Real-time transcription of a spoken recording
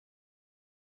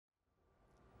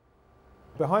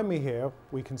Behind me here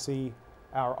we can see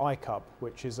our iCub,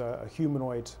 which is a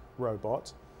humanoid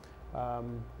robot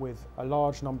with a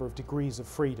large number of degrees of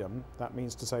freedom. That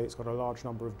means to say it's got a large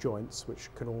number of joints which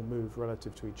can all move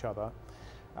relative to each other,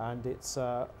 and it's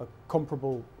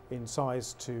comparable in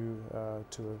size to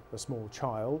a small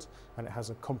child, and it has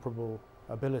a comparable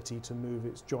ability to move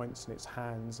its joints and its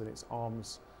hands and its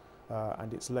arms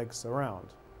and its legs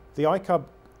around. The iCub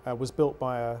was built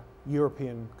by a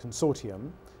European consortium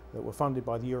that were funded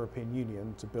by the European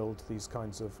Union to build these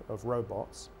kinds of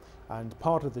robots. And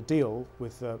part of the deal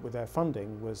with their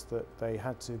funding was that they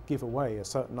had to give away a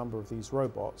certain number of these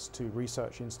robots to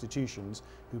research institutions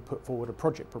who put forward a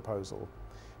project proposal.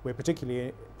 We're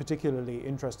particularly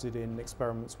interested in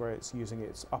experiments where it's using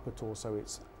its upper torso,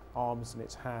 its arms and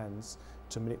its hands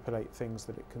to manipulate things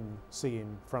that it can see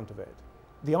in front of it.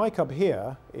 The iCub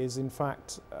here is in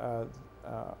fact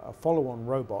a follow-on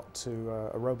robot to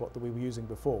a robot that we were using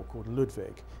before called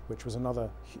Ludwig, which was another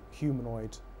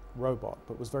humanoid robot,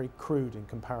 but was very crude in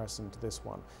comparison to this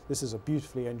one. This is a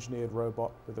beautifully engineered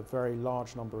robot with a very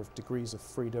large number of degrees of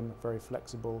freedom, very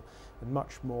flexible and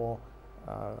much more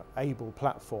able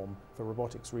platform for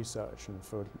robotics research and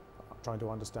for trying to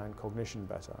understand cognition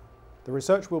better. The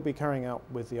research we'll be carrying out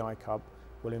with the iCub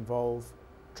will involve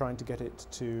trying to get it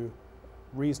to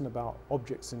reason about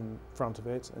objects in front of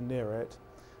it and near it,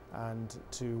 and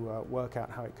to work out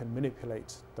how it can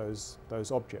manipulate those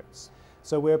objects.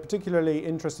 So we're particularly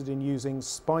interested in using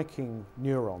spiking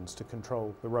neurons to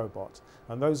control the robot,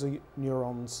 and those are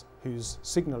neurons whose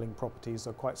signaling properties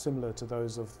are quite similar to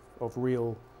those of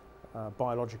real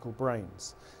biological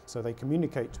brains. So they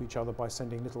communicate to each other by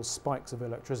sending little spikes of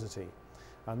electricity.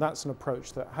 And that's an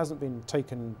approach that hasn't been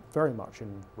taken very much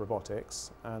in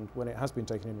robotics, and when it has been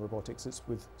taken in robotics it's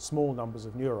with small numbers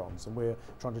of neurons, and we're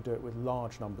trying to do it with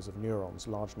large numbers of neurons,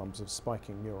 large numbers of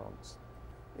spiking neurons.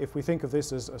 If we think of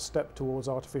this as a step towards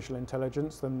artificial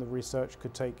intelligence, then the research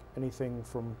could take anything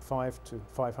from 5 to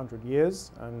 500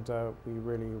 years, and we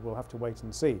really will have to wait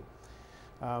and see.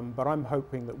 But I'm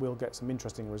hoping that we'll get some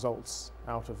interesting results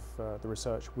out of the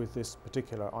research with this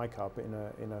particular iCub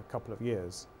in a couple of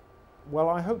years. Well,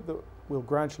 I hope that we'll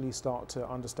gradually start to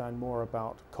understand more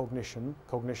about cognition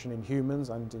in humans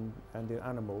and in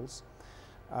animals,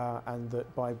 and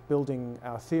that by building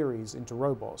our theories into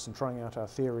robots and trying out our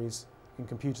theories in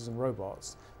computers and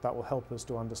robots, that will help us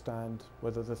to understand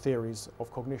whether the theories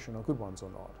of cognition are good ones or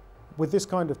not. With this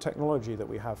kind of technology that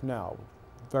we have now,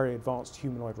 very advanced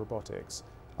humanoid robotics,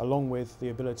 along with the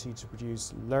ability to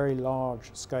produce very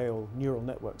large-scale neural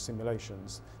network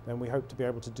simulations, then we hope to be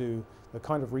able to do the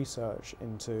kind of research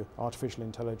into artificial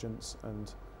intelligence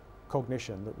and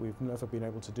cognition that we've never been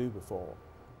able to do before.